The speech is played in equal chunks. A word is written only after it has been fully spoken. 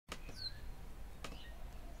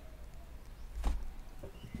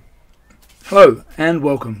Hello and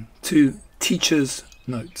welcome to Teacher's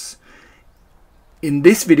Notes. In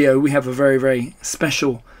this video we have a very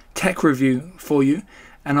special tech review for you,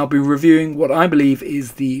 and I'll be reviewing what I believe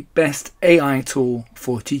is the best AI tool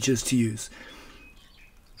for teachers to use.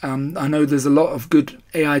 I know there's a lot of good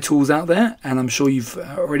AI tools out there, and I'm sure you've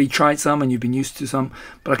already tried some and you've been used to some,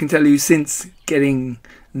 but I can tell you since getting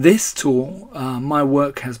this tool, my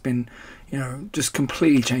work has been just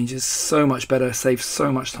completely changed. It's so much better, saves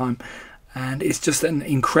so much time, and it's just an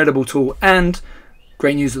incredible tool. And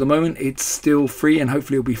great news at the moment, it's still free, and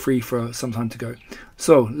hopefully it'll be free for some time to go.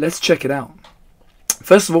 So let's check it out.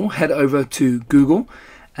 First of all, head over to Google,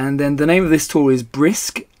 and then the name of this tool is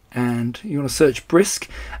Brisk, and you want to search Brisk,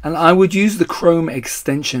 and I would use the Chrome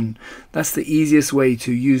extension. That's the easiest way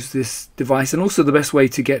to use this device, and also the best way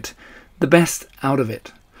to get the best out of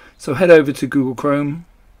it. So head over to Google Chrome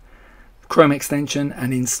extension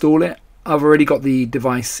and install it. I've already got the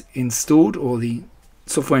device installed, or the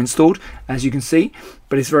software installed, as you can see,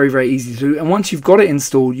 but it's very easy to do. And once you've got it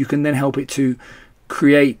installed, you can then help it to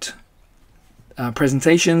create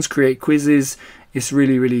presentations, create quizzes. It's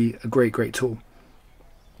really a great tool.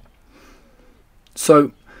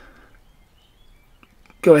 So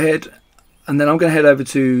go ahead, and then I'm going to head over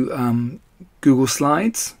to Google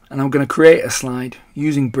Slides, and I'm going to create a slide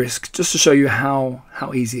using Brisk just to show you how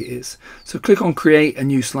easy it is. So click on create a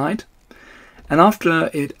new slide, and after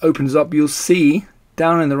it opens up, you'll see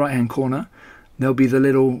down in the right hand corner there'll be the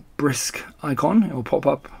little Brisk icon. It will pop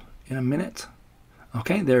up in a minute.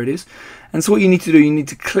 Okay, there it is. And so what you need to do, you need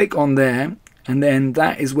to click on there, and then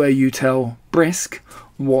that is where you tell Brisk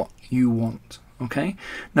what you want. Okay.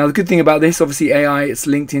 Now the good thing about this, obviously AI, it's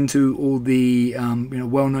linked into all the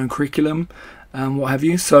well-known curriculum, what have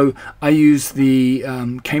you. So I use the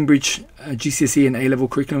Cambridge GCSE and A-level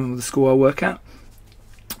curriculum of the school I work at,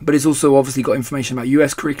 but it's also obviously got information about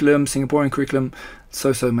US curriculum, Singaporean curriculum,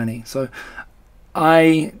 so many. So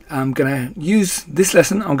I am going to use this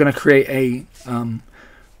lesson. I'm going to create a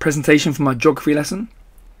presentation for my geography lesson.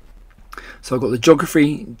 So I've got the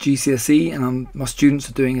geography GCSE, and my students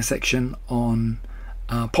are doing a section on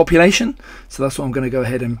population. So that's what I'm going to go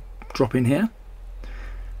ahead and drop in here.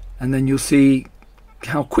 And then you'll see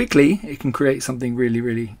how quickly it can create something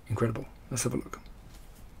really incredible. Let's have a look.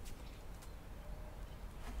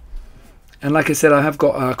 And like I said, I have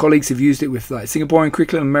got colleagues who've used it with like Singaporean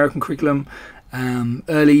curriculum, American curriculum,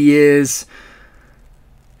 early years,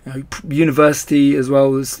 university as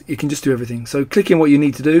well. As it can just do everything. So click in what you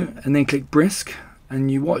need to do, and then click Brisk, and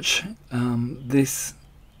you watch this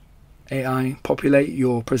AI populate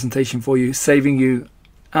your presentation for you, saving you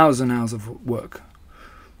hours and hours of work.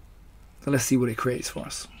 So let's see what it creates for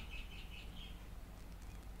us.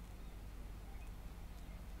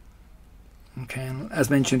 Okay, and as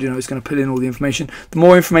mentioned, it's going to put in all the information. The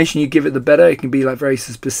more information you give it, the better. It can be like very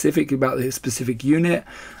specific about the specific unit.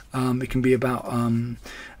 It can be about a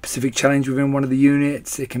specific challenge within one of the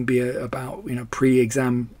units. It can be about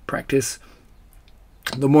pre-exam practice.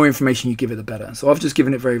 The more information you give it, the better. So I've just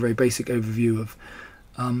given it very basic overview of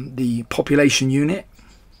the population unit.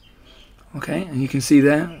 Okay, and you can see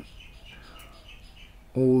there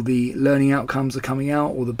all the learning outcomes are coming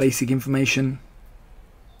out, all the basic information.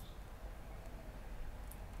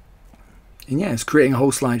 And yeah, it's creating a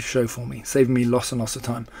whole slideshow for me, saving me lots and lots of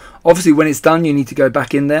time. Obviously, when it's done, you need to go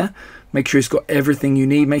back in there, make sure it's got everything you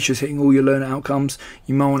need, make sure it's hitting all your learner outcomes.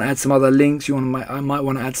 You might want to add some other links. I might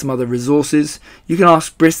want to add some other resources. You can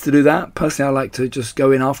ask Brisk to do that. Personally, I like to just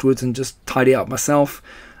go in afterwards and just tidy up myself.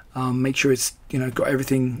 Make sure it's got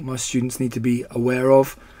everything my students need to be aware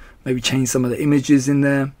of. Maybe change some of the images in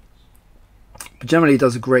there. But generally, it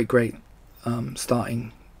does a great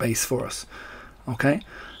starting base for us. Okay.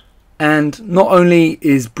 And not only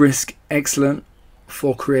is Brisk excellent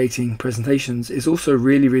for creating presentations, it's also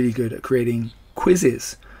really good at creating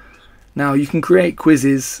quizzes. Now you can create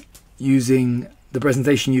quizzes using the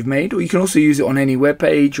presentation you've made, or you can also use it on any web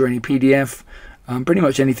page or any PDF, pretty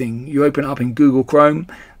much anything. You open it up in Google Chrome,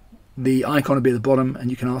 the icon will be at the bottom, and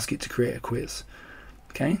you can ask it to create a quiz.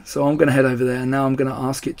 Okay, so I'm going to head over there, and now I'm going to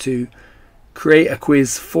ask it to create a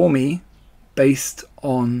quiz for me based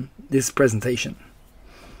on this presentation.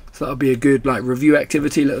 So that'll be a good review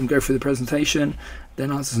activity. Let them go through the presentation,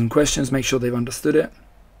 then answer some questions, make sure they've understood it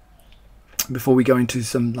before we go into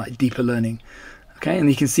some deeper learning. Okay, and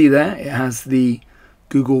you can see there it has the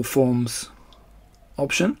Google Forms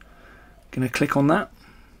option. I'm going to click on that,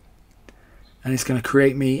 and it's going to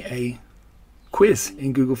create me a quiz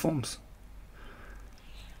in Google Forms.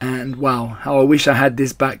 And wow, how I wish I had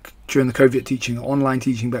this back during the COVID teaching or online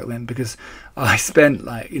teaching back then, because I spent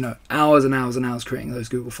hours and hours creating those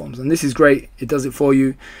Google Forms. And this is great. It does it for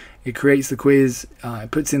you. It creates the quiz,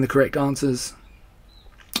 it puts in the correct answers.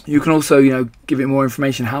 You can also, you know, give it more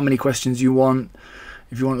information, how many questions you want,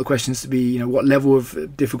 if you want the questions to be, you know, what level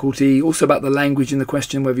of difficulty, also about the language in the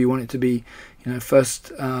question, whether you want it to be, you know,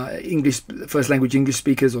 first language English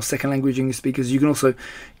speakers or second language English speakers. You can also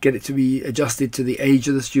get it to be adjusted to the age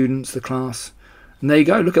of the students, the class. And there you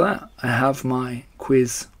go, look at that. I have my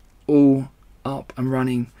quiz all up and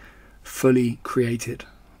running, fully created.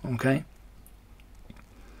 Okay.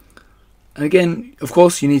 And again, of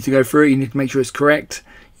course, you need to go through it. You need to make sure it's correct.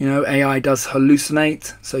 You know, AI does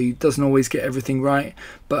hallucinate, so it doesn't always get everything right.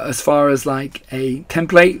 But as far as like a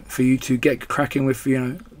template for you to get cracking with, you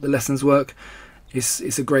know, the lessons work,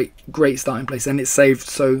 it's a great starting place, and it saved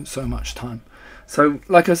so much time. So,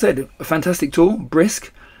 like I said, a fantastic tool,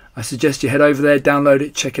 Brisk. I suggest you head over there, download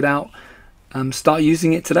it, check it out, start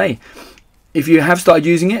using it today. If you have started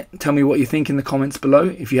using it, tell me what you think in the comments below.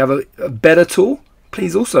 If you have a better tool,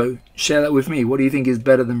 please also share that with me. What do you think is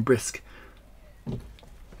better than Brisk?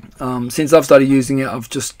 Since I've started using it, I've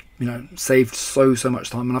just, you know, saved so much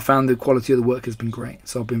time, and I found the quality of the work has been great.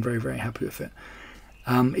 So I've been very happy with it.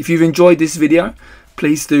 If you've enjoyed this video,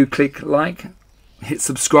 please do click like, hit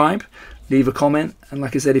subscribe, leave a comment, and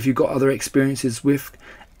like I said, if you've got other experiences with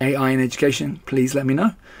AI in education, please let me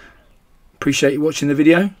know. Appreciate you watching the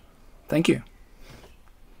video. Thank you.